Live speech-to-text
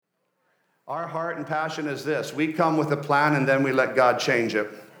Our heart and passion is this. We come with a plan and then we let God change it.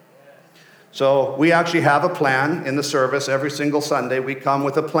 So we actually have a plan in the service every single Sunday. We come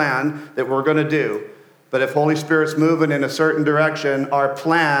with a plan that we're going to do. But if Holy Spirit's moving in a certain direction, our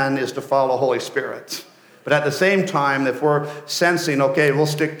plan is to follow Holy Spirit. But at the same time, if we're sensing, okay, we'll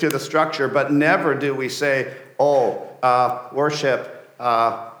stick to the structure, but never do we say, worship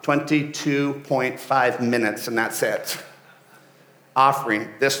 22.5 minutes and that's it. Offering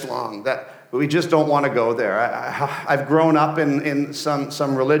this long. We just don't want to go there. I've grown up in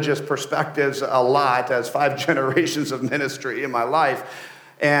some religious perspectives a lot as 5 generations of ministry in my life.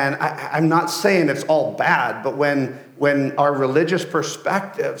 And I'm not saying it's all bad, but when our religious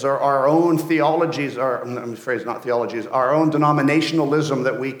perspectives or our own theologies, our own denominationalism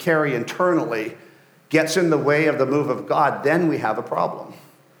that we carry internally gets in the way of the move of God, then we have a problem.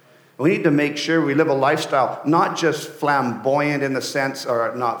 We need to make sure we live a lifestyle, not just flamboyant in the sense,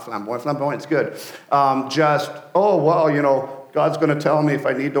 or not flamboyant's good, God's going to tell me if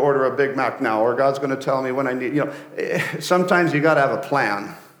I need to order a Big Mac now, or God's going to tell me when I need, sometimes you got to have a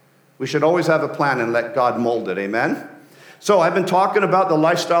plan. We should always have a plan and let God mold it, amen? So I've been talking about the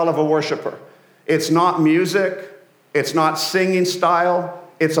lifestyle of a worshiper. It's not music, it's not singing style,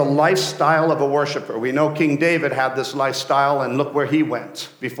 it's a lifestyle of a worshiper. We know King David had this lifestyle, and look where he went.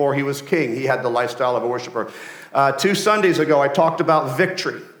 Before he was king, he had the lifestyle of a worshiper. 2 Sundays ago, I talked about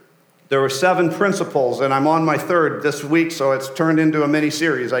victory. There were 7 principles, and I'm on my 3rd this week, so it's turned into a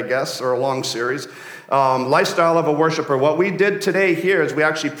mini-series, I guess, or a long series. Lifestyle of a worshiper. What we did today here is we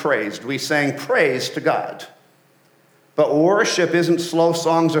actually praised. We sang praise to God. But worship isn't slow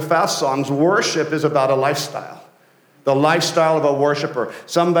songs or fast songs. Worship is about a lifestyle. The lifestyle of a worshiper.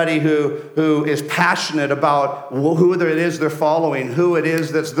 Somebody who is passionate about who it is they're following, who it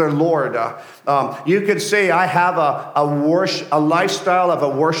is that's their Lord. You could say, I have a lifestyle of a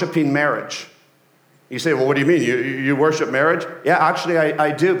worshiping marriage. You say, well, what do you mean? You worship marriage? Yeah, actually,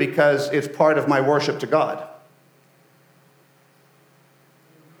 I do, because it's part of my worship to God.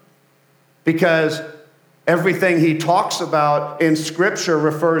 Because everything he talks about in Scripture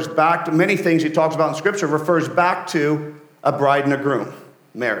refers back to, many things he talks about in Scripture refers back to a bride and a groom,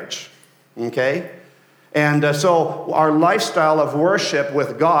 marriage, okay? And so our lifestyle of worship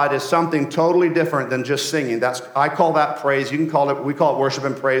with God is something totally different than just singing. I call that praise. We call it worship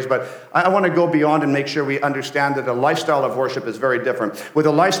and praise, but I want to go beyond and make sure we understand that a lifestyle of worship is very different. With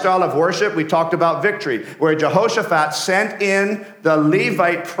a lifestyle of worship, we talked about victory, where Jehoshaphat sent in the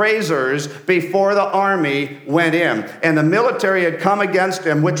Levite praisers before the army went in. And the military had come against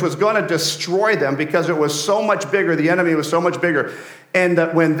him, which was going to destroy them because it was so much bigger. The enemy was so much bigger. And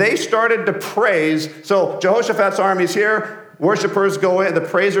that when they started to praise, so Jehoshaphat's army's here, worshipers go in, the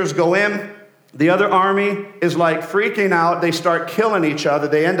praisers go in, the other army is like freaking out, they start killing each other,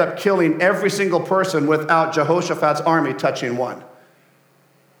 they end up killing every single person without Jehoshaphat's army touching one.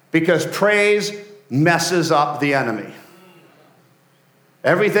 Because praise messes up the enemy.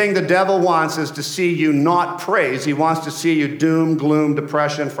 Everything the devil wants is to see you not praise. He wants to see you doom, gloom,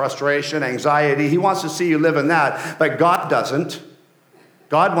 depression, frustration, anxiety. He wants to see you live in that, but God doesn't.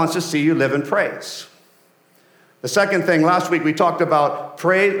 God wants to see you live in praise. The second thing, last week we talked about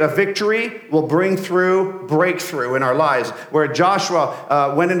praise. A victory will bring through breakthrough in our lives. Where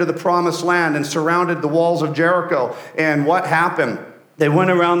Joshua went into the promised land and surrounded the walls of Jericho. And what happened? They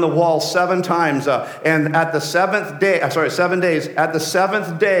went around the wall 7 times. And at the 7th day, 7 days, at the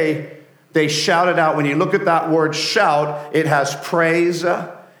 7th day, they shouted out. When you look at that word shout, it has praise.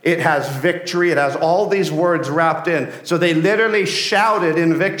 It has victory. It has all these words wrapped in. So they literally shouted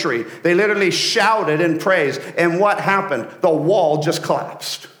in victory. They literally shouted in praise. And what happened? The wall just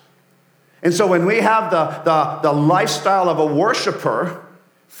collapsed. And so when we have the lifestyle of a worshiper,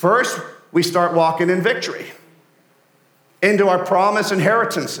 first we start walking in victory into our promised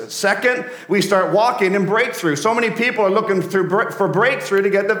inheritances. Second, we start walking in breakthrough. So many people are looking for breakthrough to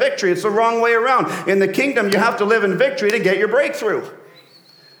get the victory. It's the wrong way around. In the kingdom, you have to live in victory to get your breakthrough.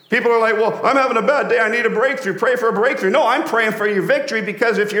 People are like, well, I'm having a bad day. I need a breakthrough. Pray for a breakthrough. No, I'm praying for your victory,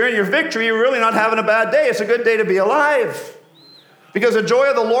 because if you're in your victory, you're really not having a bad day. It's a good day to be alive, because the joy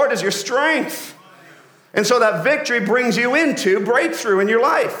of the Lord is your strength. And so that victory brings you into breakthrough in your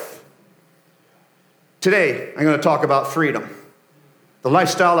life. Today, I'm going to talk about freedom. The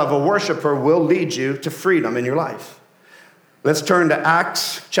lifestyle of a worshiper will lead you to freedom in your life. Let's turn to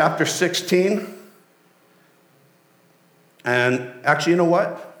Acts chapter 16. And actually, you know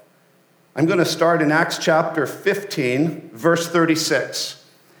what? I'm going to start in Acts chapter 15, verse 36.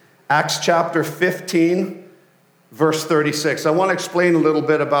 Acts chapter 15, verse 36. I want to explain a little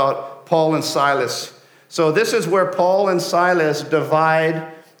bit about Paul and Silas. So this is where Paul and Silas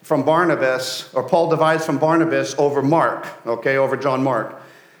divide from Barnabas, or Paul divides from Barnabas over Mark, okay, over John Mark.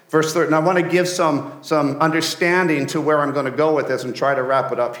 Verse 30. And I want to give some understanding to where I'm going to go with this and try to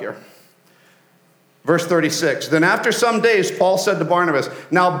wrap it up here. Verse 36. Then after some days, Paul said to Barnabas.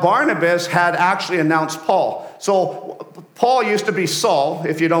 Now Barnabas had actually announced Paul. So Paul used to be Saul,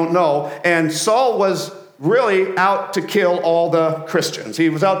 if you don't know, and Saul was really out to kill all the Christians. He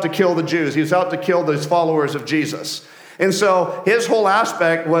was out to kill the Jews. He was out to kill those followers of Jesus. And so his whole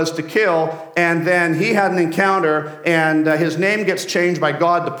aspect was to kill, and then he had an encounter, and his name gets changed by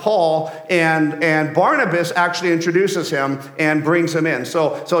God to Paul, and Barnabas actually introduces him and brings him in.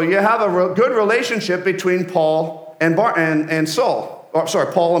 So you have a good relationship between Paul and Saul.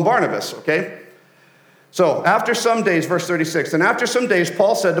 Paul and Barnabas, okay? So after some days, verse 36, and after some days,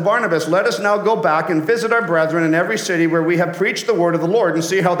 Paul said to Barnabas, let us now go back and visit our brethren in every city where we have preached the word of the Lord and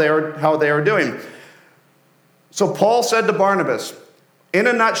see how they are doing. So Paul said to Barnabas, in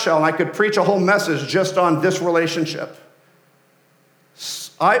a nutshell, and I could preach a whole message just on this relationship.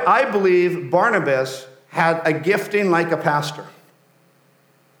 I believe Barnabas had a gifting like a pastor.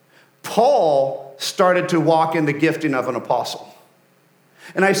 Paul started to walk in the gifting of an apostle.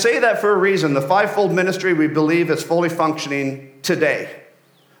 And I say that for a reason. The fivefold ministry, we believe, is fully functioning today.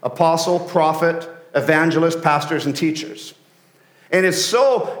 Apostle, prophet, evangelist, pastors, and teachers. And it's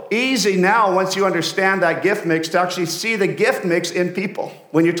so easy now, once you understand that gift mix, to actually see the gift mix in people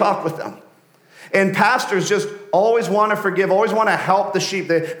when you talk with them. And pastors just always want to forgive, always want to help the sheep.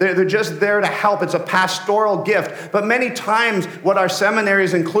 They're just there to help. It's a pastoral gift. But many times, what our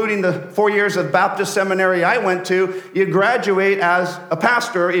seminaries, including the 4 years of Baptist seminary I went to, you graduate as a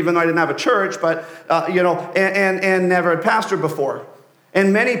pastor, even though I didn't have a church, but, and never had pastored before.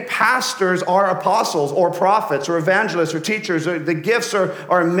 And many pastors are apostles or prophets or evangelists or teachers. The gifts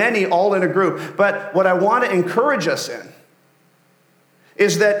are many, all in a group. But what I want to encourage us in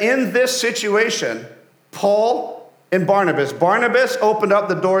is that in this situation, Paul and Barnabas opened up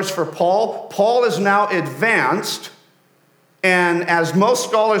the doors for Paul. Paul is now advanced, and as most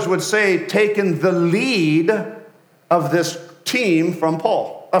scholars would say, taken the lead of this team from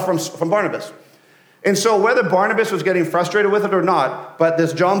Barnabas. And so whether Barnabas was getting frustrated with it or not, but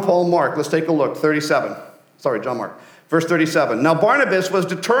this John, Paul, Mark, let's take a look, 37. John Mark. Verse 37. Now Barnabas was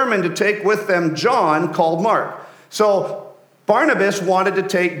determined to take with them John, called Mark. So Barnabas wanted to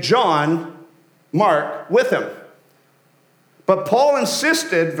take John, Mark, with him. But Paul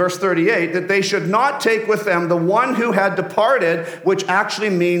insisted, verse 38, that they should not take with them the one who had departed, which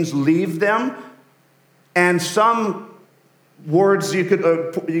actually means leave them. And some words you could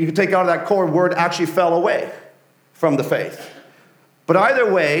take out of that core word actually fell away from the faith. But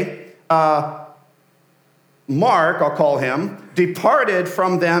either way, Mark, I'll call him, departed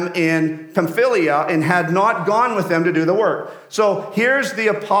from them in Pamphylia and had not gone with them to do the work. So here's the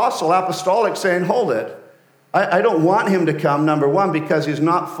apostolic saying, hold it. I don't want him to come, number one, because he's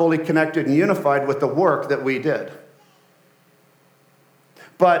not fully connected and unified with the work that we did.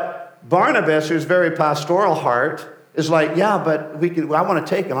 But Barnabas, who's very pastoral heart, is like, yeah, but I want to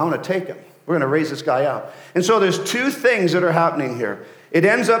take him. We're going to raise this guy up. And so there's two things that are happening here. It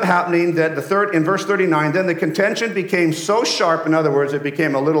ends up happening that in verse 39, then the contention became so sharp, in other words, it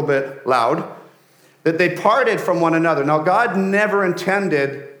became a little bit loud, that they parted from one another. Now, God never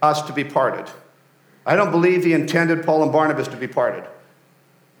intended us to be parted. I don't believe he intended Paul and Barnabas to be parted.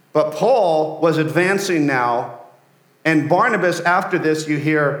 But Paul was advancing now, and Barnabas, after this, you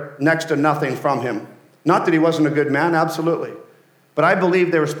hear next to nothing from him. Not that he wasn't a good man, absolutely. But I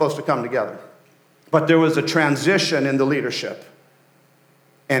believe they were supposed to come together. But there was a transition in the leadership.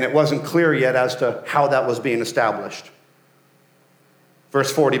 And it wasn't clear yet as to how that was being established.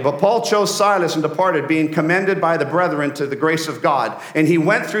 Verse 40, but Paul chose Silas and departed, being commended by the brethren to the grace of God. And he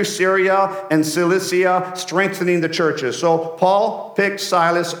went through Syria and Cilicia, strengthening the churches. So Paul picked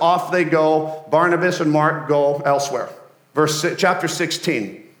Silas, off they go. Barnabas and Mark go elsewhere. Chapter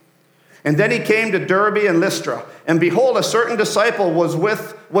 16. And then he came to Derbe and Lystra. And behold, a certain disciple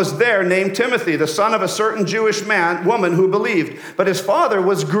was there named Timothy, the son of a certain Jewish woman who believed. But his father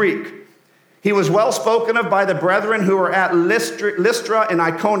was Greek. He was well spoken of by the brethren who were at Lystra and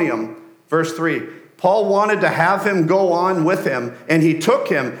Iconium. Verse 3. Paul wanted to have him go on with him, and he took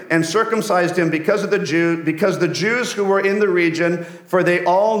him and circumcised him because the Jews who were in the region, for they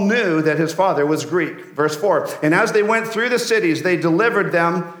all knew that his father was Greek. Verse 4. And as they went through the cities, they delivered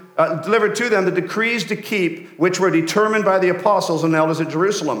them delivered to them the decrees to keep, which were determined by the apostles and elders at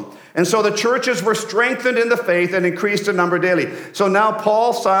Jerusalem. And so the churches were strengthened in the faith and increased in number daily. So now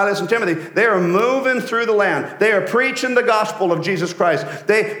Paul, Silas, and Timothy, they are moving through the land. They are preaching the gospel of Jesus Christ.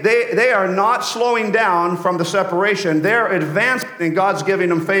 They are not slowing down from the separation. They're advancing, and God's giving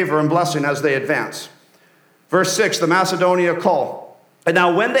them favor and blessing as they advance. Verse 6, the Macedonia call. And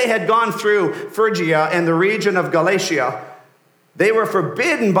now when they had gone through Phrygia and the region of Galatia, they were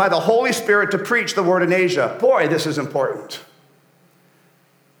forbidden by the Holy Spirit to preach the word in Asia. Boy, this is important.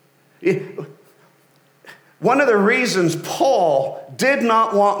 One of the reasons Paul did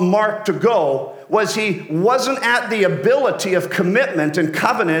not want Mark to go was he wasn't at the ability of commitment and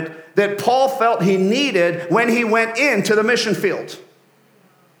covenant that Paul felt he needed when he went into the mission field.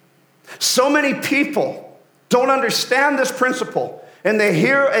 So many people don't understand this principle. And they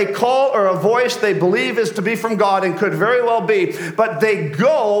hear a call or a voice they believe is to be from God and could very well be. But they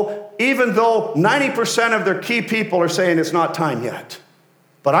go even though 90% of their key people are saying it's not time yet.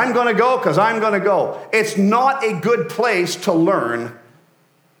 But I'm going to go because I'm going to go. It's not a good place to learn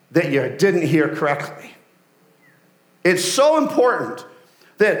that you didn't hear correctly. It's so important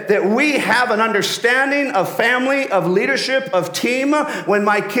that we have an understanding of family, of leadership, of team. When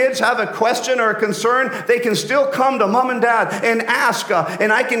my kids have a question or a concern, they can still come to mom and dad and ask,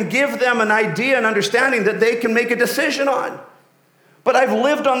 and I can give them an idea and understanding that they can make a decision on. But I've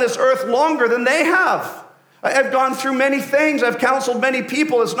lived on this earth longer than they have. I've gone through many things. I've counseled many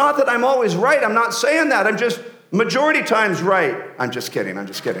people. It's not that I'm always right. I'm not saying that. I'm just majority times right. I'm just kidding.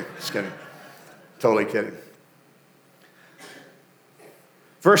 Totally kidding.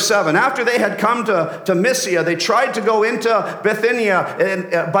 Verse 7, after they had come to Mysia, they tried to go into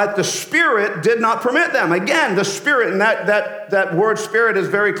Bithynia, but the Spirit did not permit them. Again, the Spirit, and that word Spirit is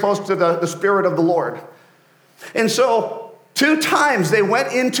very close to the Spirit of the Lord. And so 2 times they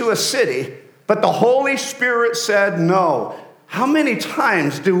went into a city, but the Holy Spirit said no. How many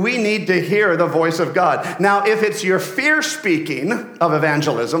times do we need to hear the voice of God? Now, if it's your fear speaking of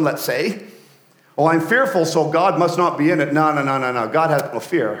evangelism, let's say, oh, I'm fearful, so God must not be in it. No. God has no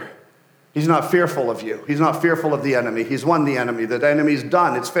fear. He's not fearful of you. He's not fearful of the enemy. He's won the enemy. The enemy's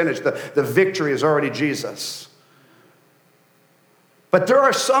done. It's finished. The victory is already Jesus. But there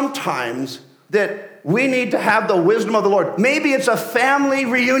are some times that we need to have the wisdom of the Lord. Maybe it's a family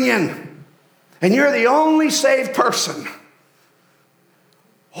reunion, and you're the only saved person.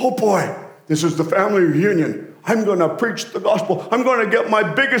 Oh boy, this is the family reunion. I'm going to preach the gospel. I'm going to get my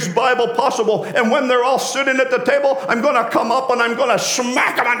biggest Bible possible. And when they're all sitting at the table, I'm going to come up and I'm going to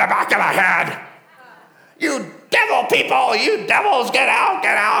smack them on the back of the head. You devil people, you devils, get out,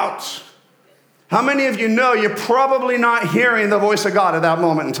 get out. How many of you know you're probably not hearing the voice of God at that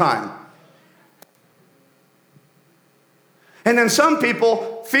moment in time? And then some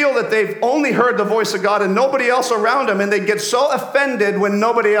people feel that they've only heard the voice of God and nobody else around them, and they get so offended when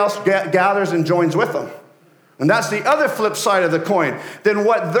nobody else gathers and joins with them. And that's the other flip side of the coin. Then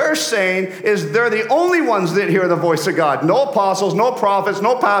what they're saying is they're the only ones that hear the voice of God. No apostles, no prophets,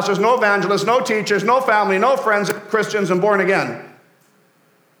 no pastors, no evangelists, no teachers, no family, no friends, Christians, and born again.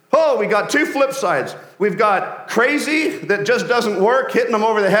 Oh, we got 2 flip sides. We've got crazy that just doesn't work, hitting them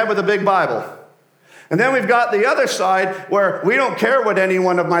over the head with a big Bible. And then we've got the other side where we don't care what any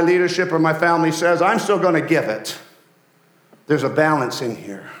one of my leadership or my family says. I'm still going to give it. There's a balance in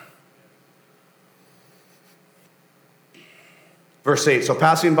here. Verse 8, so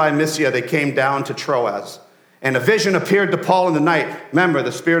passing by Mysia, they came down to Troas. And a vision appeared to Paul in the night. Remember,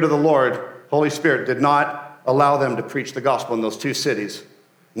 the Spirit of the Lord, Holy Spirit, did not allow them to preach the gospel in those 2 cities.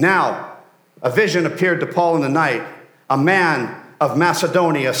 Now, a vision appeared to Paul in the night. A man of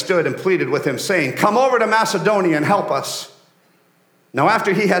Macedonia stood and pleaded with him, saying, come over to Macedonia and help us. Now,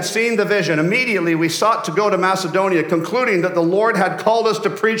 after he had seen the vision, immediately we sought to go to Macedonia, concluding that the Lord had called us to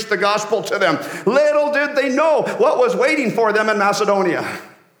preach the gospel to them. Little did they know what was waiting for them in Macedonia.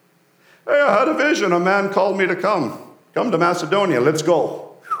 Hey, I had a vision. A man called me to come. Come to Macedonia. Let's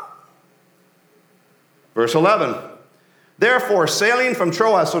go. Verse 11. Therefore, sailing from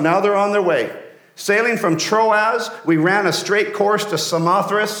Troas, so now they're on their way. Sailing from Troas, we ran a straight course to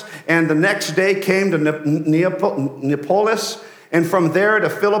Samothrace, and the next day came to Neapolis, and from there to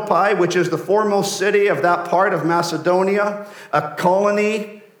Philippi, which is the foremost city of that part of Macedonia, a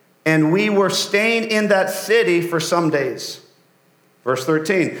colony, and we were staying in that city for some days. Verse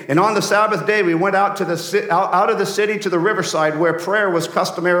 13, and on the Sabbath day we went out of the city to the riverside where prayer was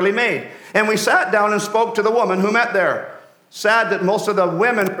customarily made. And we sat down and spoke to the woman who met there. Sad that most of the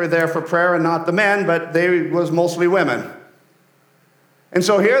women were there for prayer and not the men, but they was mostly women. And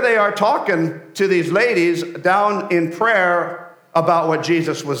so here they are talking to these ladies down in prayer about what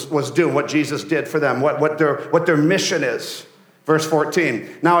Jesus was doing, what Jesus did for them, what their mission is. Verse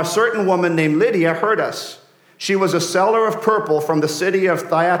 14. Now a certain woman named Lydia heard us. She was a seller of purple from the city of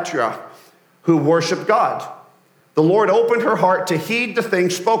Thyatira who worshiped God. The Lord opened her heart to heed the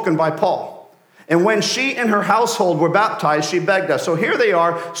things spoken by Paul. And when she and her household were baptized, she begged us. So here they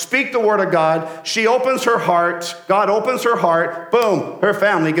are, speak the word of God. She opens her heart. God opens her heart. Boom, her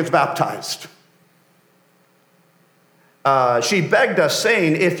family gets baptized. She begged us,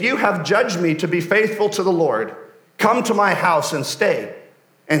 saying, if you have judged me to be faithful to the Lord, come to my house and stay.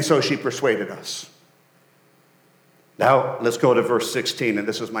 And so she persuaded us. Now, let's go to verse 16, and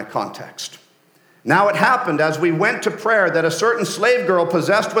this is my context. Now it happened as we went to prayer that a certain slave girl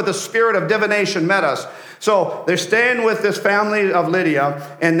possessed with a spirit of divination met us. So they're staying with this family of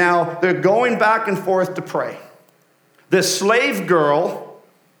Lydia, and now they're going back and forth to pray. This slave girl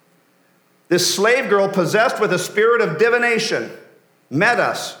possessed with a spirit of divination met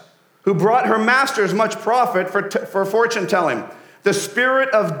us, who brought her masters much profit for fortune telling. The spirit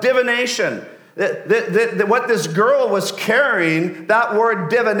of divination. What this girl was carrying, that word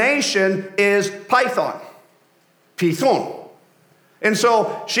divination is python. And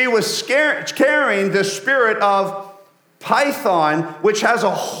so she was carrying the spirit of Python, which has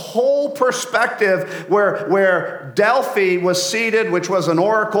a whole perspective where Delphi was seated, which was an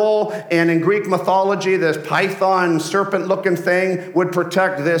oracle, and in Greek mythology, this python, serpent-looking thing would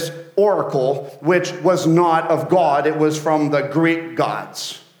protect this oracle, which was not of God. It was from the Greek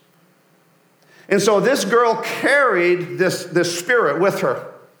gods. And so this girl carried this spirit with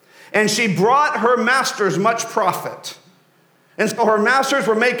her, and she brought her masters much profit. And so her masters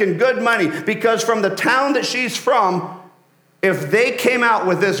were making good money because from the town that she's from, if they came out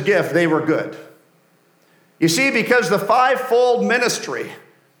with this gift, they were good. You see, because the fivefold ministry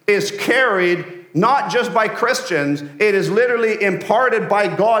is carried not just by Christians, it is literally imparted by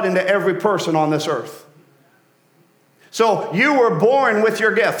God into every person on this earth. So you were born with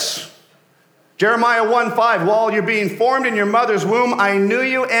your gifts. Jeremiah 1:5, while you're being formed in your mother's womb, I knew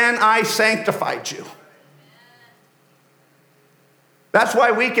you and I sanctified you. That's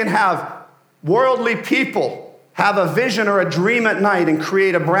why we can have worldly people have a vision or a dream at night and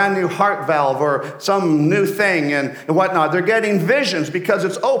create a brand new heart valve or some new thing and whatnot. They're getting visions because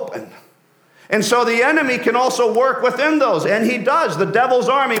it's open. And so the enemy can also work within those, and he does. The devil's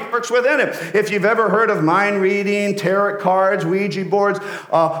army works within it. If you've ever heard of mind reading, tarot cards, Ouija boards,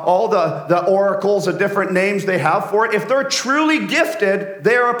 all the oracles, the different names they have for it, if they're truly gifted,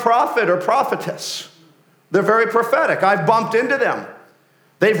 they're a prophet or prophetess. They're very prophetic. I've bumped into them.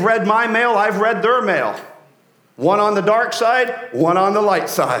 They've read my mail, I've read their mail. One on the dark side, one on the light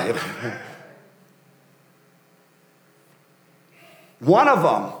side. One of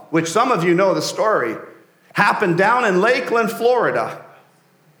them, which some of you know the story, happened down in Lakeland, Florida.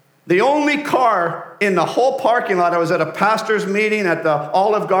 The only car in the whole parking lot, I was at a pastor's meeting at the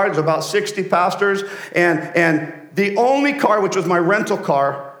Olive Garden, about 60 pastors, and the only car, which was my rental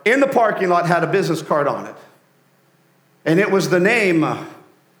car, in the parking lot had a business card on it. And it was the name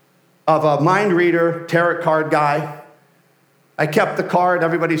of a mind reader, tarot card guy. I kept the card.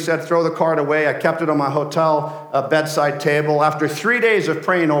 Everybody said, throw the card away. I kept it on my hotel bedside table. After 3 days of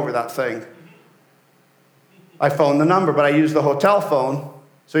praying over that thing, I phoned the number, but I used the hotel phone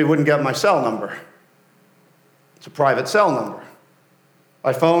so he wouldn't get my cell number. It's a private cell number.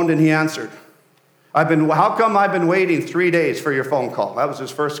 I phoned and he answered. How come I've been waiting 3 days for your phone call? That was his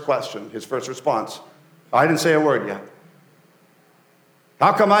first question, his first response. I didn't say a word yet.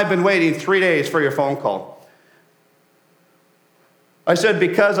 How come I've been waiting 3 days for your phone call? I said,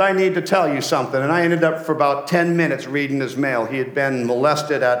 because I need to tell you something. And I ended up for about 10 minutes reading his mail. He had been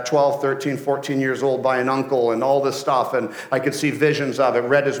molested at 12, 13, 14 years old by an uncle and all this stuff. And I could see visions of it,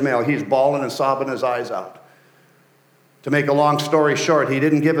 read his mail. He's bawling and sobbing his eyes out. To make a long story short, he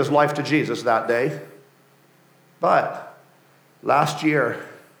didn't give his life to Jesus that day. But last year,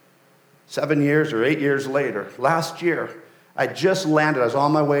 7 years or 8 years later, last year, I just landed. I was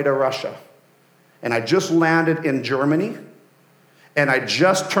on my way to Russia. And I just landed in Germany. And I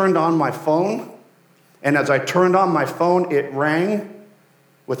just turned on my phone. And as I turned on my phone, it rang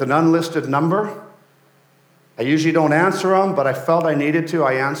with an unlisted number. I usually don't answer them, but I felt I needed to.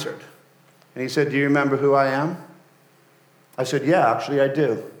 I answered. And he said, do you remember who I am? I said, yeah, actually I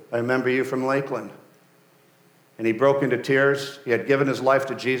do. I remember you from Lakeland. And he broke into tears. He had given his life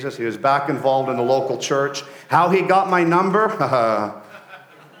to Jesus. He was back involved in the local church. How he got my number?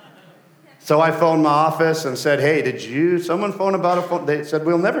 So I phoned my office and said, hey, did someone phone about a phone? They said,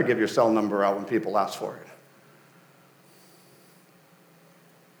 we'll never give your cell number out when people ask for it.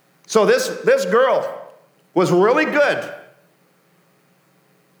 So this girl was really good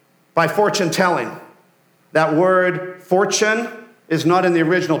by fortune telling. That word fortune is not in the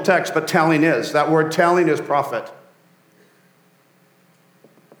original text, but telling is. That word telling is prophet.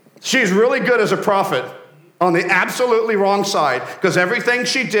 She's really good as a prophet on the absolutely wrong side, because everything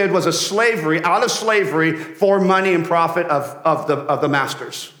she did was out of slavery for money and profit of the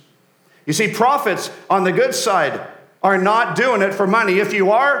masters. You see, prophets on the good side are not doing it for money. If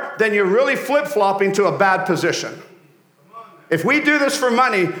you are, then you're really flip-flopping to a bad position. If we do this for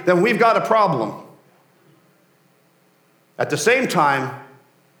money, then we've got a problem. At the same time,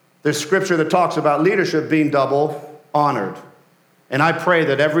 there's scripture that talks about leadership being double honored. And I pray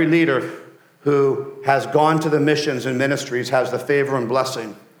that every leader who has gone to the missions and ministries has the favor and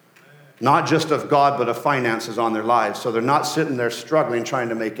blessing, not just of God, but of finances on their lives. So they're not sitting there struggling, trying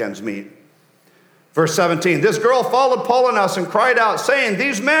to make ends meet. Verse 17, this girl followed Paul and us and cried out, saying,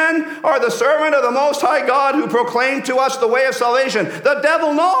 these men are the servant of the Most High God who proclaim to us the way of salvation. The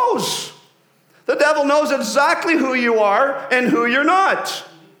devil knows. The devil knows exactly who you are and who you're not.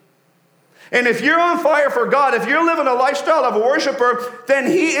 And if you're on fire for God, if you're living a lifestyle of a worshiper, then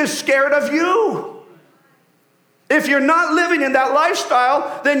he is scared of you. If you're not living in that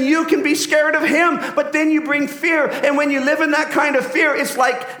lifestyle, then you can be scared of him. But then you bring fear. And when you live in that kind of fear, it's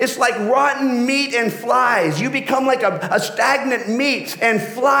like rotten meat and flies. You become like a stagnant meat, and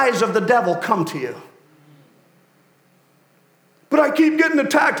flies of the devil come to you. But I keep getting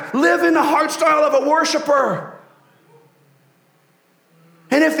attacked. Live in the heart style of a worshiper.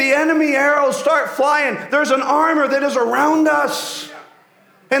 And if the enemy arrows start flying, there's an armor that is around us.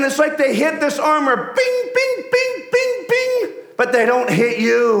 And it's like they hit this armor, bing, bing, bing, bing, bing, but they don't hit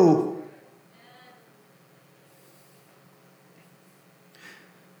you.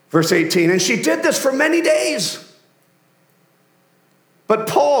 Verse 18, and she did this for many days. But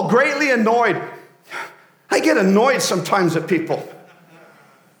Paul, greatly annoyed. I get annoyed sometimes at people.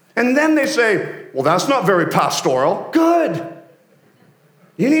 And then they say, well, that's not very pastoral. Good.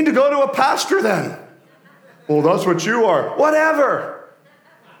 You need to go to a pastor then. Well, that's what you are. Whatever.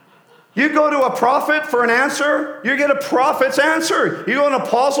 You go to a prophet for an answer, you get a prophet's answer. You go to an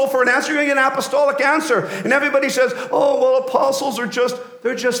apostle for an answer, you're going to get an apostolic answer. And everybody says, oh, well, apostles are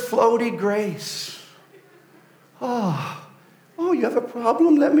they're just floaty grace. Oh, you have a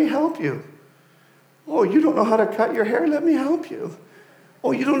problem? Let me help you. Oh, you don't know how to cut your hair? Let me help you.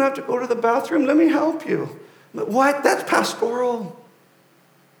 Oh, you don't have to go to the bathroom? Let me help you. What? That's pastoral.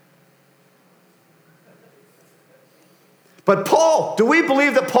 But Paul, do we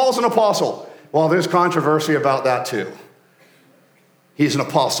believe that Paul's an apostle? Well, there's controversy about that too. He's an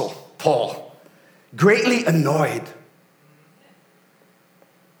apostle, Paul. Greatly annoyed.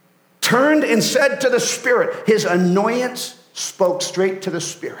 Turned and said to the Spirit. His annoyance spoke straight to the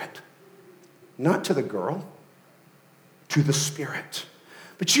Spirit. Not to the girl, to the Spirit.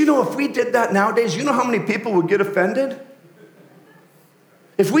 But you know, if we did that nowadays, you know how many people would get offended?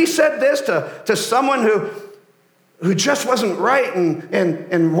 If we said this to someone who just wasn't right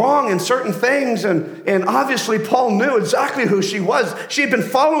and wrong in certain things, and obviously Paul knew exactly who she was. She had been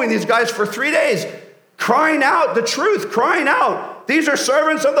following these guys for 3 days, crying out the truth, crying out, these are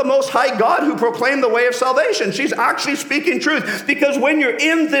servants of the Most High God who proclaim the way of salvation. She's actually speaking truth, because when you're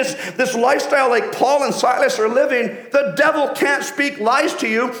in this lifestyle like Paul and Silas are living, the devil can't speak lies to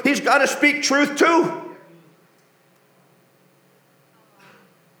you. He's got to speak truth too.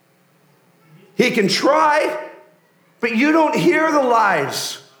 He can try, but you don't hear the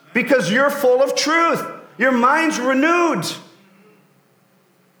lies because you're full of truth. Your mind's renewed.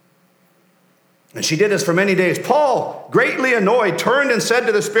 And she did this for many days. Paul, greatly annoyed, turned and said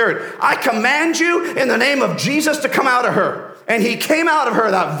to the Spirit, I command you in the name of Jesus to come out of her. And he came out of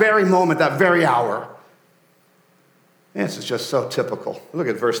her that very moment, that very hour. This is just so typical. Look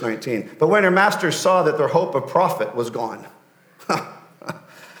at verse 19. But when her masters saw that their hope of profit was gone,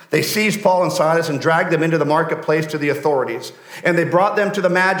 they seized Paul and Silas and dragged them into the marketplace to the authorities. And they brought them to the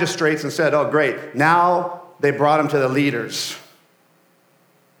magistrates and said, oh, great. Now they brought them to the leaders.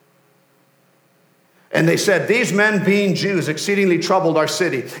 And they said, these men being Jews exceedingly troubled our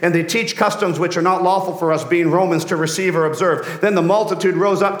city, and they teach customs which are not lawful for us being Romans to receive or observe. Then the multitude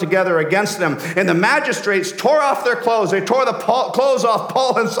rose up together against them, and the magistrates tore off their clothes. They tore the clothes off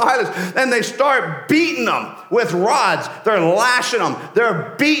Paul and Silas, and they start beating them with rods. They're lashing them.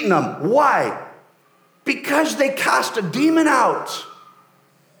 They're beating them. Why? Because they cast a demon out.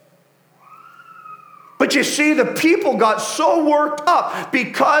 But you see, the people got so worked up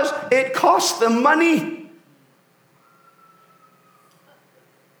because it cost them money.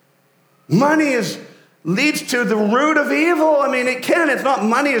 Money leads to the root of evil. I mean, it can. It's not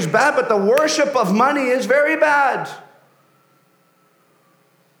money is bad, but the worship of money is very bad.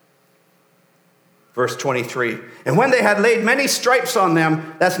 Verse 23. And when they had laid many stripes on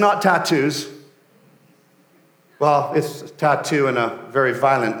them, that's not tattoos. Well, it's a tattoo in a very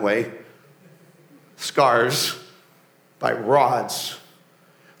violent way. Scars by rods.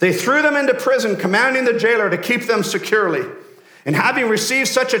 They threw them into prison, commanding the jailer to keep them securely. And having received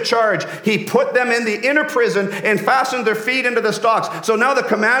such a charge, he put them in the inner prison and fastened their feet into the stocks. So now the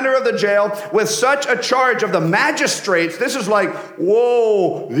commander of the jail, with such a charge of the magistrates, this is like,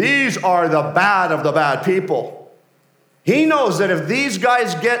 whoa, these are the bad of the bad people. He knows that if these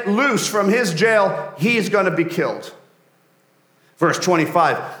guys get loose from his jail, he's going to be killed. Verse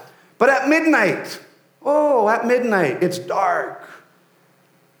 25. But at midnight, it's dark.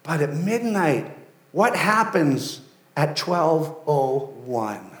 But at midnight, what happens at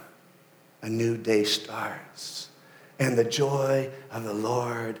 12:01? A new day starts. And the joy of the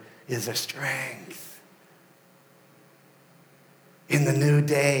Lord is a strength. In the new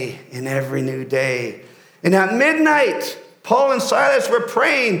day, in every new day. And at midnight, Paul and Silas were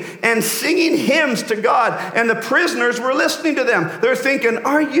praying and singing hymns to God, and the prisoners were listening to them. They're thinking,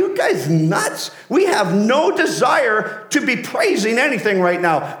 are you guys nuts? We have no desire to be praising anything right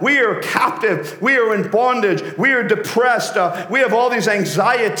now. We are captive. We are in bondage. We are depressed. We have all these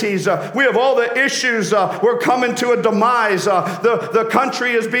anxieties. We have all the issues. We're coming to a demise. The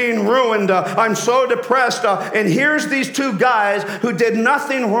country is being ruined. I'm so depressed. And here's these two guys who did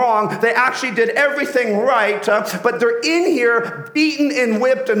nothing wrong. They actually did everything right, but they're in here beaten and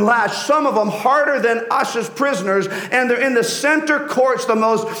whipped and lashed, some of them harder than us as prisoners, and they're in the center courts, the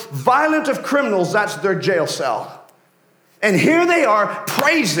most violent of criminals. That's their jail cell. And here they are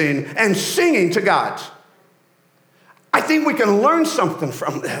praising and singing to God. I think we can learn something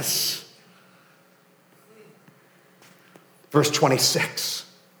from this. Verse 26.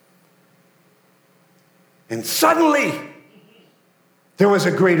 And suddenly there was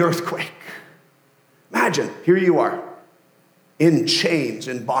a great earthquake. Imagine, here you are, in chains,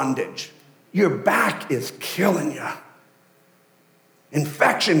 in bondage. Your back is killing you.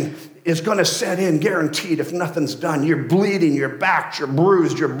 Infection is going to set in, guaranteed, if nothing's done. You're bleeding, you're backed, you're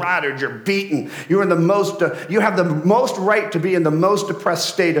bruised, you're battered, you're beaten. You're in the most, you have the most right to be in the most depressed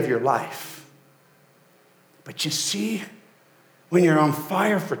state of your life. But you see, when you're on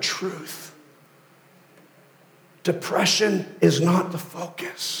fire for truth, depression is not the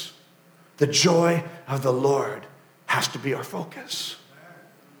focus. The joy of the Lord has to be our focus.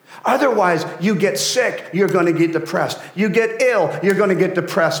 Otherwise, you get sick, you're going to get depressed. You get ill, you're going to get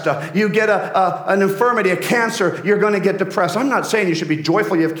depressed. You get an infirmity, a cancer, you're going to get depressed. I'm not saying you should be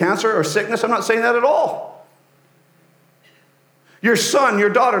joyful you have cancer or sickness. I'm not saying that at all. Your son, your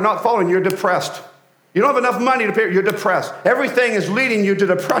daughter not following, you're depressed. You don't have enough money to pay, you're depressed. Everything is leading you to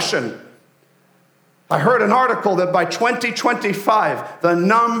depression. I heard an article that by 2025, the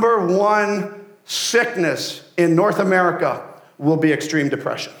number one sickness in North America will be extreme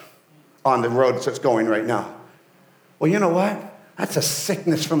depression on the roads that's going right now. Well, you know what? That's a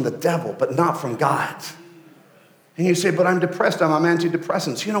sickness from the devil, but not from God. And you say, but I'm depressed, I'm on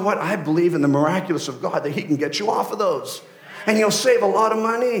antidepressants. You know what? I believe in the miraculous of God that he can get you off of those. And you'll save a lot of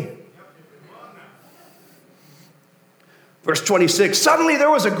money. Verse 26, suddenly there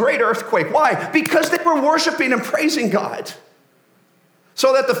was a great earthquake. Why? Because they were worshiping and praising God.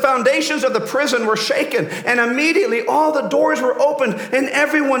 So that the foundations of the prison were shaken, and immediately all the doors were opened, and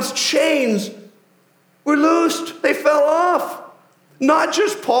everyone's chains were loosed. They fell off. Not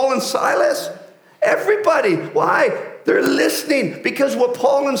just Paul and Silas, everybody. Why? They're listening, because what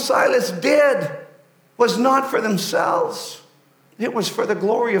Paul and Silas did was not for themselves. It was for the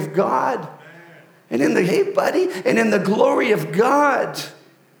glory of God. And in the glory of God,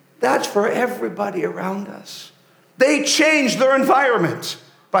 that's for everybody around us. They changed their environment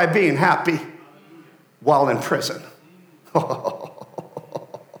by being happy while in prison.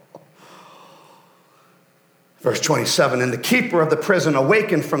 Verse 27, and the keeper of the prison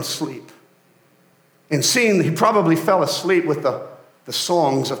awakened from sleep. And seeing, he probably fell asleep with the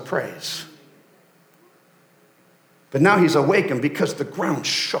songs of praise. But now he's awakened because the ground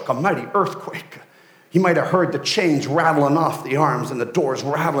shook, a mighty earthquake. He might have heard the chains rattling off the arms and the doors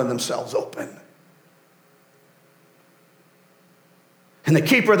rattling themselves open. And the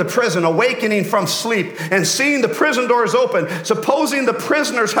keeper of the prison, awakening from sleep and seeing the prison doors open, supposing the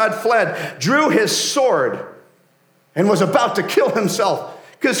prisoners had fled, drew his sword and was about to kill himself,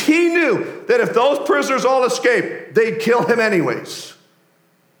 because he knew that if those prisoners all escaped, they'd kill him anyways.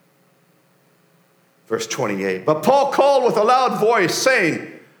 Verse 28, but Paul called with a loud voice,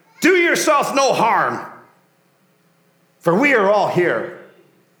 saying, do yourself no harm, for we are all here.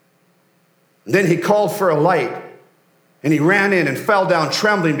 And then he called for a light, and he ran in and fell down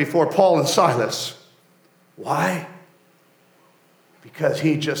trembling before Paul and Silas. Why? Because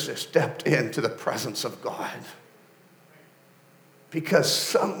he just stepped into the presence of God. Because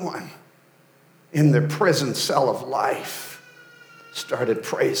someone in their prison cell of life started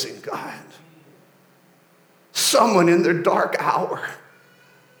praising God. Someone in their dark hour,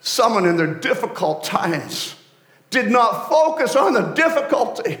 someone in their difficult times did not focus on the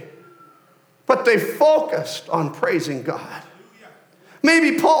difficulty, but they focused on praising God.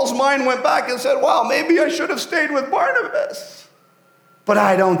 Maybe Paul's mind went back and said, wow, maybe I should have stayed with Barnabas. But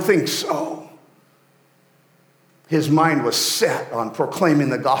I don't think so. His mind was set on proclaiming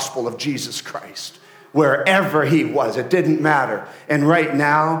the gospel of Jesus Christ. Wherever he was, it didn't matter. And right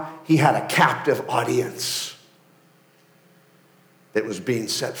now, he had a captive audience that was being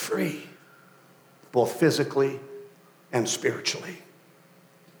set free, both physically and spiritually.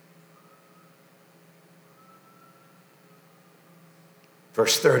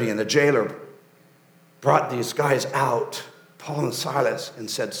 Verse 30, and the jailer brought these guys out, Paul and Silas, and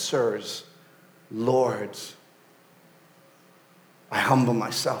said, sirs, lords, I humble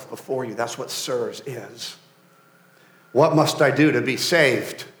myself before you. That's what sirs is. What must I do to be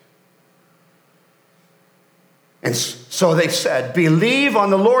saved? And so they said, believe on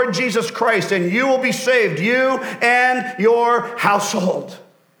the Lord Jesus Christ and you will be saved, you and your household.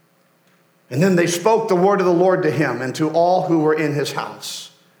 And then they spoke the word of the Lord to him and to all who were in his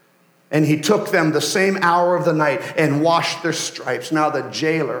house. And he took them the same hour of the night and washed their stripes. Now the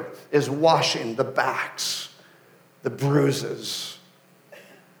jailer is washing the backs, the bruises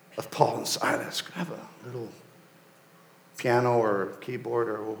of Paul and Silas. Could I have a little piano or keyboard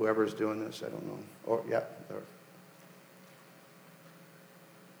or whoever's doing this? I don't know. Or yeah, there.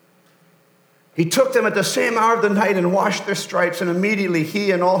 He took them at the same hour of the night and washed their stripes, and immediately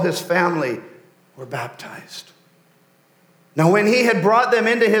he and all his family were baptized. Now when he had brought them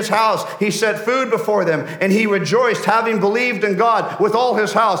into his house, he set food before them, and he rejoiced, having believed in God with all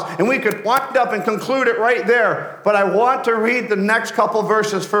his house. And we could wind up and conclude it right there, but I want to read the next couple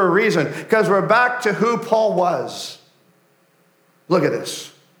verses for a reason, because we're back to who Paul was. Look at this.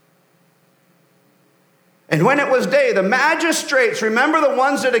 And when it was day, the magistrates, remember the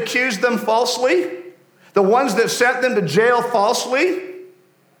ones that accused them falsely? The ones that sent them to jail falsely?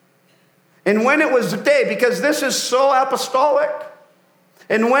 And when it was day, because this is so apostolic,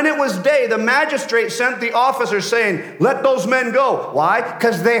 and when it was day, the magistrate sent the officers saying, let those men go. Why?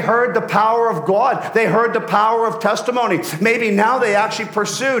 Because they heard the power of God. They heard the power of testimony. Maybe now they actually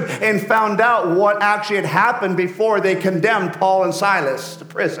pursued and found out what actually had happened before they condemned Paul and Silas to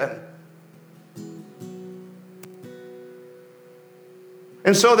prison.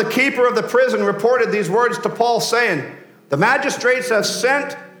 And so the keeper of the prison reported these words to Paul, saying, the magistrates have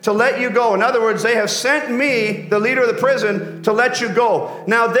sent to let you go. In other words, they have sent me, the leader of the prison, to let you go.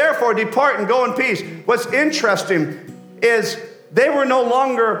 Now therefore depart and go in peace. What's interesting is they were no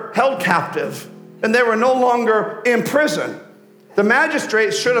longer held captive, and they were no longer in prison. The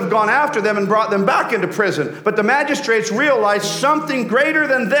magistrates should have gone after them and brought them back into prison. But the magistrates realized something greater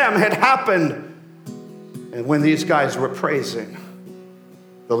than them had happened. And when these guys were praising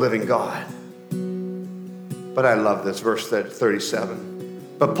the living God. But I love this, verse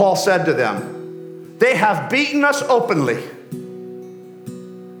 37. But Paul said to them, they have beaten us openly.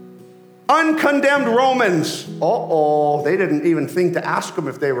 Uncondemned Romans. They didn't even think to ask them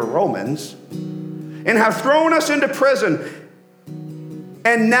if they were Romans. And have thrown us into prison.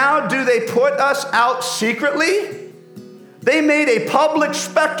 And now do they put us out secretly? They made a public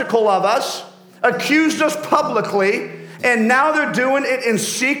spectacle of us, accused us publicly, and now they're doing it in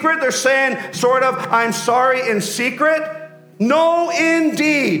secret. They're saying sort of, I'm sorry, in secret. No,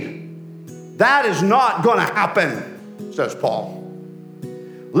 indeed. That is not going to happen, says Paul.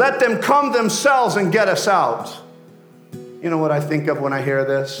 Let them come themselves and get us out. You know what I think of when I hear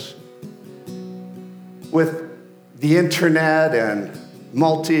this? With the internet and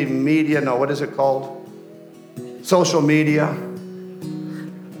multimedia, what is it called? Social media.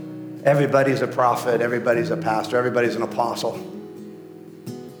 Everybody's a prophet, everybody's a pastor, everybody's an apostle.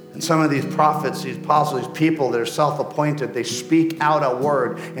 And some of these prophets, these apostles, these people that are self-appointed, they speak out a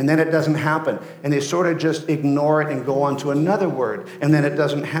word, and then it doesn't happen. And they sort of just ignore it and go on to another word, and then it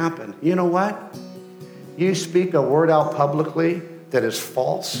doesn't happen. You know what? You speak a word out publicly that is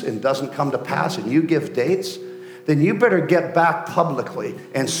false and doesn't come to pass, and you give dates, then you better get back publicly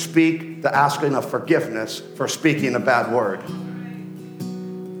and speak the asking of forgiveness for speaking a bad word.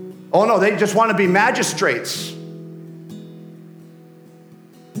 Oh no, they just want to be magistrates.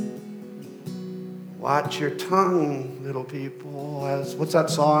 Watch your tongue, little people. What's that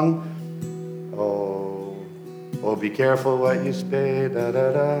song? Oh, be careful what you say. Da,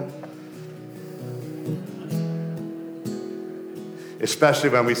 da, da. Especially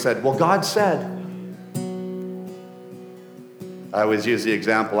when we said, well, God said. I always use the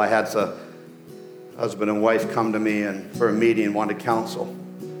example. I had a husband and wife come to me and for a meeting and wanted counsel.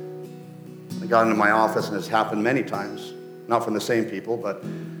 I got into my office, and it's happened many times, not from the same people,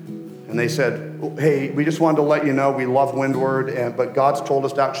 and they said, hey, we just wanted to let you know we love Windword, but God's told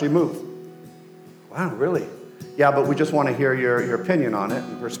us to actually move. Wow, really? Yeah, but we just want to hear your opinion on it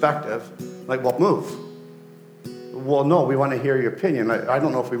and perspective. Like, well, move. Well, no, we want to hear your opinion. I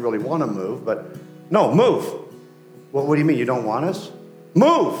don't know if we really want to move, but no, move. Well, what do you mean, you don't want us?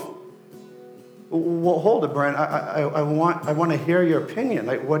 Move. Well, hold it, Brent. I want to hear your opinion.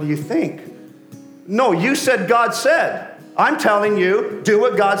 Like, what do you think? No, you said God said. I'm telling you, do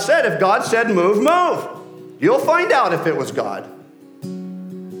what God said. If God said move, move. You'll find out if it was God.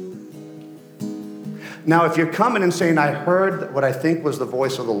 Now, if you're coming and saying, I heard what I think was the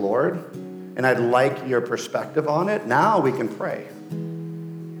voice of the Lord, and I'd like your perspective on it, now we can pray.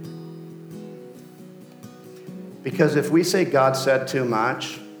 Because if we say God said too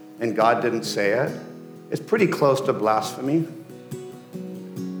much and God didn't say it, it's pretty close to blasphemy.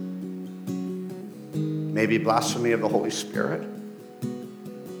 Maybe blasphemy of the Holy Spirit.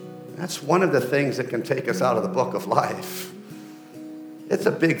 That's one of the things that can take us out of the book of life. It's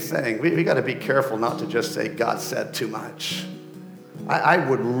a big thing. We got to be careful not to just say God said too much. I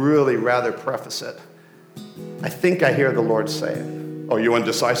would really rather preface it. I think I hear the Lord say it. Oh, you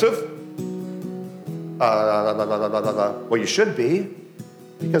indecisive? Well, you should be,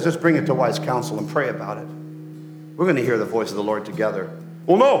 because let's bring it to wise counsel and pray about it. We're going to hear the voice of the Lord together.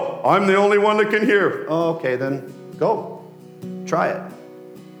 Well, no, I'm the only one that can hear. Oh, okay, then go. Try it.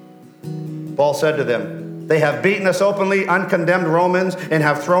 Paul said to them, they have beaten us openly, uncondemned Romans, and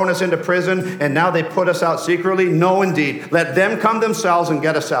have thrown us into prison, and now they put us out secretly? No, indeed. Let them come themselves and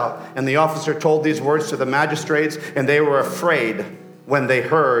get us out. And the officer told these words to the magistrates, and they were afraid when they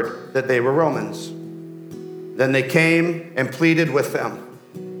heard that they were Romans. Then they came and pleaded with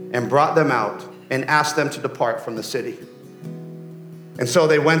them and brought them out and asked them to depart from the city. And so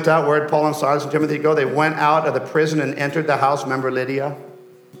they went out. Where did Paul and Silas and Timothy go? They went out of the prison and entered the house. Remember Lydia?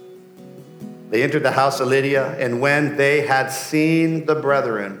 They entered the house of Lydia, and when they had seen the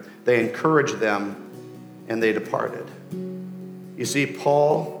brethren, they encouraged them, and they departed. You see,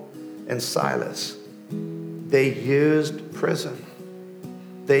 Paul and Silas, they used prison.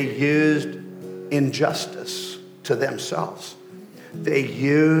 They used injustice to themselves. They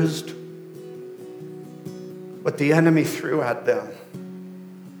used what the enemy threw at them.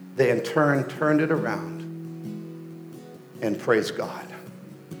 They in turn turned it around and praised God.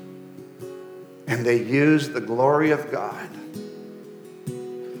 And they used the glory of God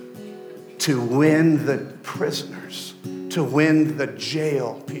to win the prisoners, to win the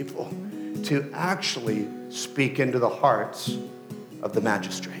jail people, to actually speak into the hearts of the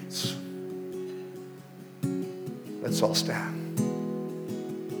magistrates. Let's all stand.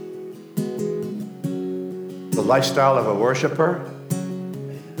 The lifestyle of a worshiper,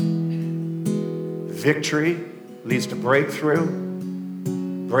 victory leads to breakthrough.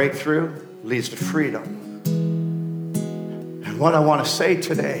 Breakthrough leads to freedom. And what I want to say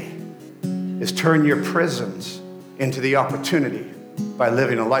today is turn your prisons into the opportunity by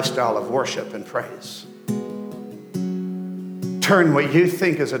living a lifestyle of worship and praise. Turn what you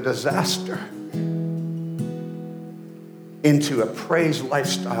think is a disaster into a praise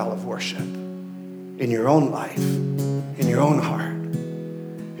lifestyle of worship in your own life, in your own heart.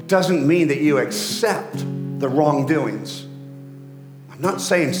 It doesn't mean that you accept the wrongdoings. I'm not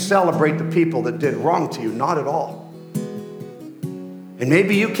saying celebrate the people that did wrong to you, not at all. And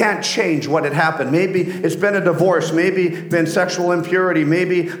maybe you can't change what had happened. Maybe it's been a divorce. Maybe been sexual impurity.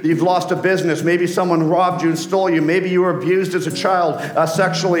 Maybe you've lost a business. Maybe someone robbed you and stole you. Maybe you were abused as a child,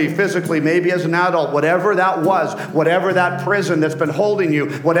 sexually, physically, maybe as an adult. Whatever that was, whatever that prison that's been holding you,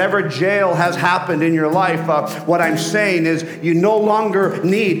 whatever jail has happened in your life, what I'm saying is you no longer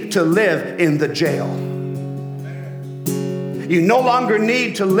need to live in the jail. You no longer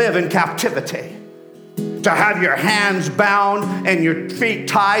need to live in captivity, to have your hands bound and your feet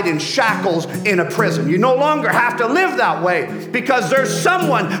tied in shackles in a prison. You no longer have to live that way, because there's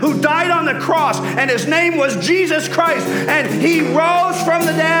someone who died on the cross, and his name was Jesus Christ, and he rose from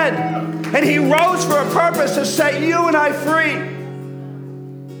the dead, and he rose for a purpose to set you and I free.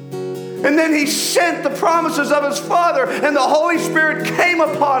 And then he sent the promises of his Father, and the Holy Spirit came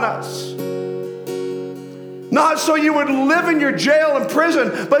upon us. Not so you would live in your jail and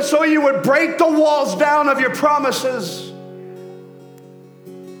prison, but so you would break the walls down of your promises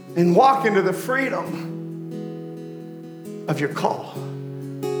and walk into the freedom of your call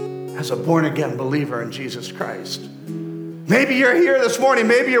as a born-again believer in Jesus Christ. Maybe you're here this morning.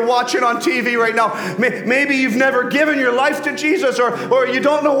 Maybe you're watching on TV right now. Maybe you've never given your life to Jesus, or you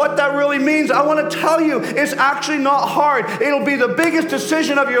don't know what that really means. I want to tell you, it's actually not hard. It'll be the biggest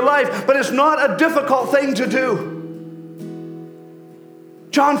decision of your life, but it's not a difficult thing to do.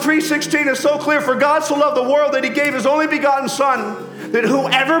 John 3:16 is so clear. For God so loved the world that he gave his only begotten Son, that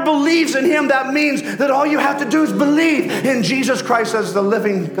whoever believes in him, that means that all you have to do is believe in Jesus Christ as the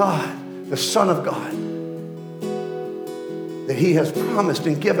living God, the Son of God. That he has promised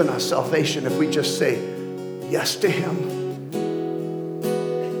and given us salvation if we just say yes to him.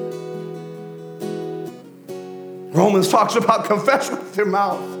 Romans talks about confess with your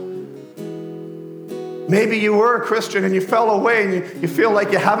mouth. Maybe you were a Christian and you fell away and you feel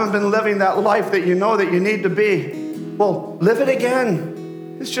like you haven't been living that life that you know that you need to be. Well, live it again.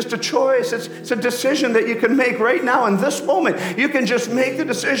 It's just a choice. It's a decision that you can make right now in this moment. You can just make the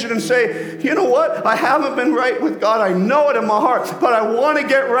decision and say, you know what? I haven't been right with God. I know it in my heart, but I want to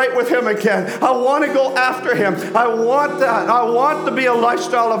get right with him again. I want to go after him. I want that. I want to be a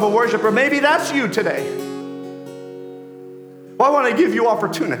lifestyle of a worshiper. Maybe that's you today. Well, I want to give you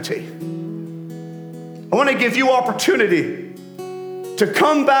opportunity. I want to give you opportunity to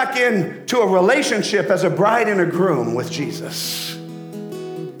come back into a relationship as a bride and a groom with Jesus.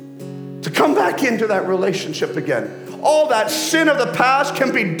 To come back into that relationship again. All that sin of the past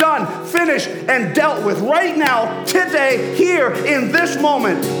can be done, finished, and dealt with right now, today, here, in this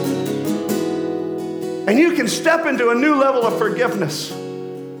moment. And you can step into a new level of forgiveness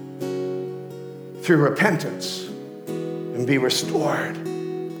through repentance and be restored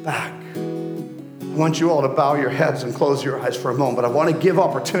back. I want you all to bow your heads and close your eyes for a moment, but I want to give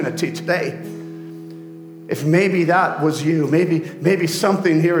opportunity today. If maybe that was you, maybe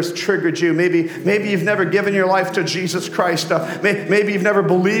something here has triggered you. Maybe you've never given your life to Jesus Christ. Maybe you've never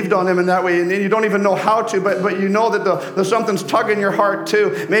believed on him in that way, and you don't even know how to, but you know that something's tugging your heart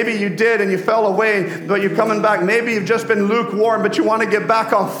too. Maybe you did and you fell away, but you're coming back. Maybe you've just been lukewarm, but you want to get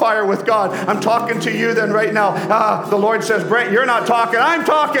back on fire with God. I'm talking to you then right now. The Lord says, Brent, you're not talking, I'm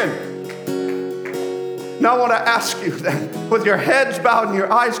talking. Now I want to ask you then, with your heads bowed and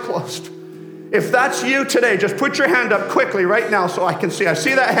your eyes closed, if that's you today, just put your hand up quickly right now so I can see. I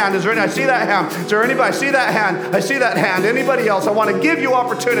see that hand. I see that hand. Is there anybody? I see that hand. I see that hand. Anybody else? I want to give you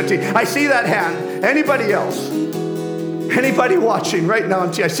opportunity. I see that hand. Anybody else? Anybody watching right now?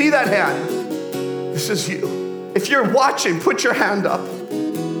 I see that hand. This is you. If you're watching, put your hand up.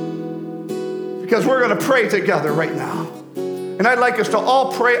 Because we're going to pray together right now. And I'd like us to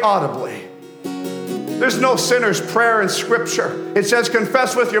all pray audibly. There's no sinner's prayer in Scripture. It says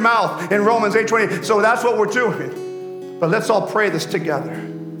confess with your mouth in Romans 8:20. So that's what we're doing. But let's all pray this together.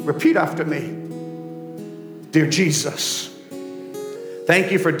 Repeat after me. Dear Jesus,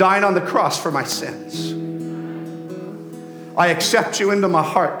 thank you for dying on the cross for my sins. I accept you into my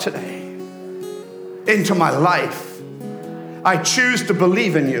heart today, into my life. I choose to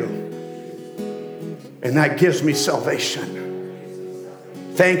believe in you, and that gives me salvation.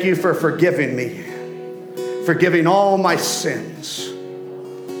 Thank you for forgiving me. Forgiving all my sins.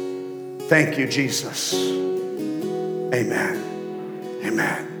 Thank you, Jesus. Amen.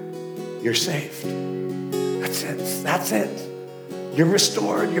 Amen. You're saved. That's it. That's it. You're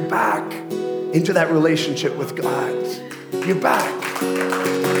restored. You're back into that relationship with God. You're back.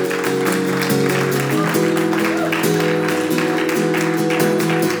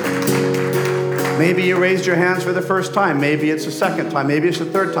 Maybe you raised your hands for the first time. Maybe it's the second time. Maybe it's the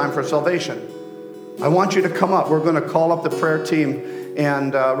third time for salvation. I want you to come up. We're going to call up the prayer team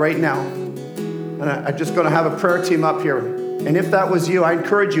and right now. And I'm just going to have a prayer team up here. And if that was you, I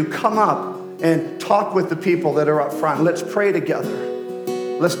encourage you, come up and talk with the people that are up front. Let's pray together.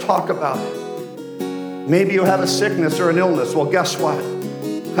 Let's talk about it. Maybe you have a sickness or an illness. Well, guess what?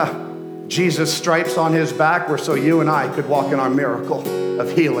 Jesus' stripes on his back were so you and I could walk in our miracle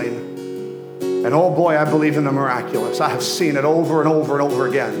of healing. And oh boy, I believe in the miraculous. I have seen it over and over and over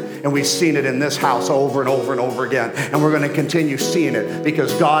again. And we've seen it in this house over and over and over again. And we're going to continue seeing it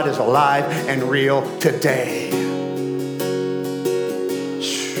because God is alive and real today.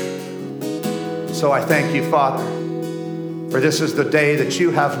 So I thank you, Father, for this is the day that you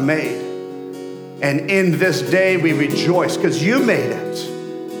have made. And in this day we rejoice because you made it.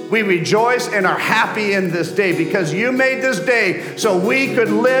 We rejoice and are happy in this day because you made this day so we could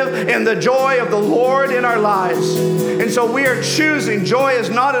live in the joy of the Lord in our lives. And so we are choosing. Joy is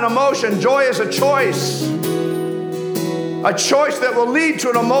not an emotion. Joy is a choice. A choice that will lead to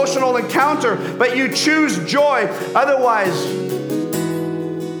an emotional encounter, but you choose joy. Otherwise,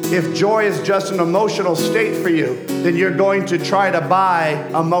 If joy is just an emotional state for you, then you're going to try to buy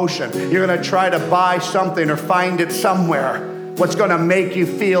emotion. You're going to try to buy something or find it somewhere. What's going to make you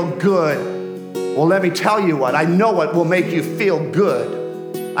feel good? Well, let me tell you what. I know what will make you feel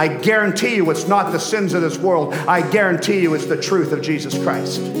good. I guarantee you it's not the sins of this world. I guarantee you it's the truth of Jesus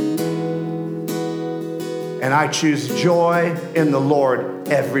Christ. And I choose joy in the Lord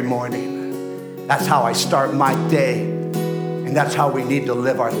every morning. That's how I start my day. And that's how we need to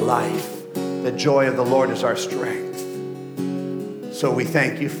live our life. The joy of the Lord is our strength. So we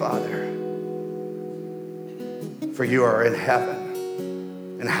thank you, Father, for you are in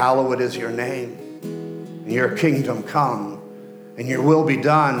heaven. And hallowed is your name. And your kingdom come. And your will be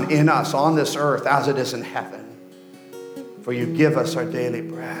done in us on this earth as it is in heaven. For you give us our daily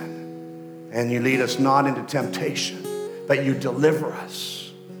bread. And you lead us not into temptation, but you deliver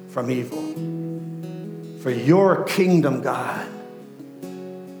us from evil. For your kingdom, God,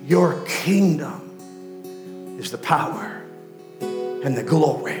 your kingdom is the power and the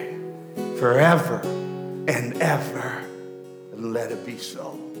glory forever and ever. And let it be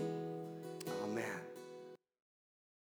so.